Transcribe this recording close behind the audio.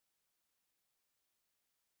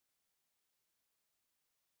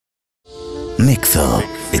Micfil,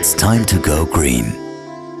 it's time to go green.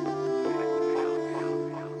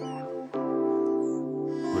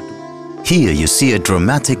 Here you see a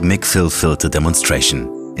dramatic Micfil filter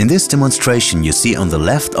demonstration. In this demonstration you see on the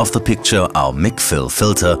left of the picture our Micfil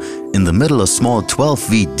filter, in the middle a small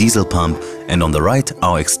 12V diesel pump and on the right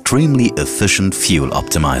our extremely efficient fuel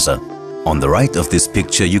optimizer. On the right of this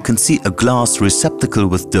picture you can see a glass receptacle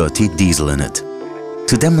with dirty diesel in it.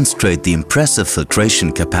 To demonstrate the impressive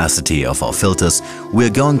filtration capacity of our filters, we are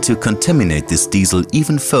going to contaminate this diesel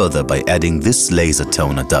even further by adding this laser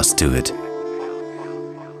toner dust to it.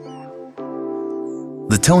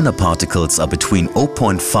 The toner particles are between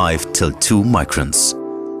 0.5 till 2 microns.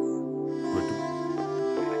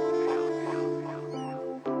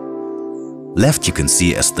 Left you can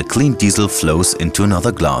see as the clean diesel flows into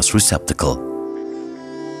another glass receptacle.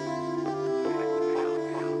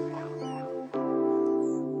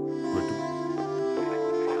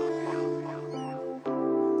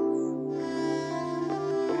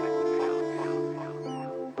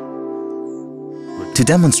 To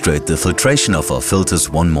demonstrate the filtration of our filters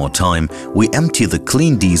one more time, we empty the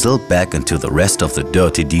clean diesel back into the rest of the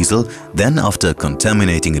dirty diesel, then after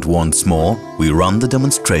contaminating it once more, we run the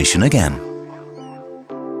demonstration again.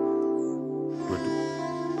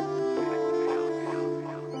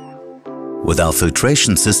 With our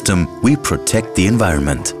filtration system, we protect the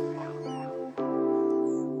environment.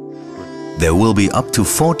 There will be up to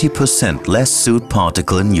 40% less soot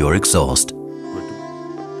particle in your exhaust.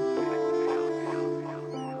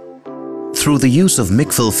 Through the use of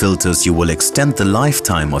Micfil filters you will extend the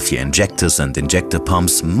lifetime of your injectors and injector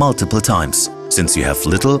pumps multiple times, since you have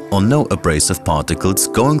little or no abrasive particles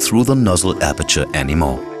going through the nozzle aperture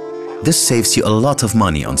anymore. This saves you a lot of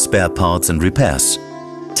money on spare parts and repairs.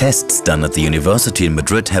 Tests done at the University in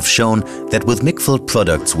Madrid have shown that with Micfil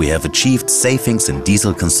products we have achieved savings in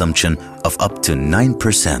diesel consumption of up to 9%.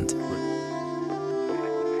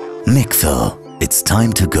 Micfil, it's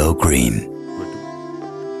time to go green.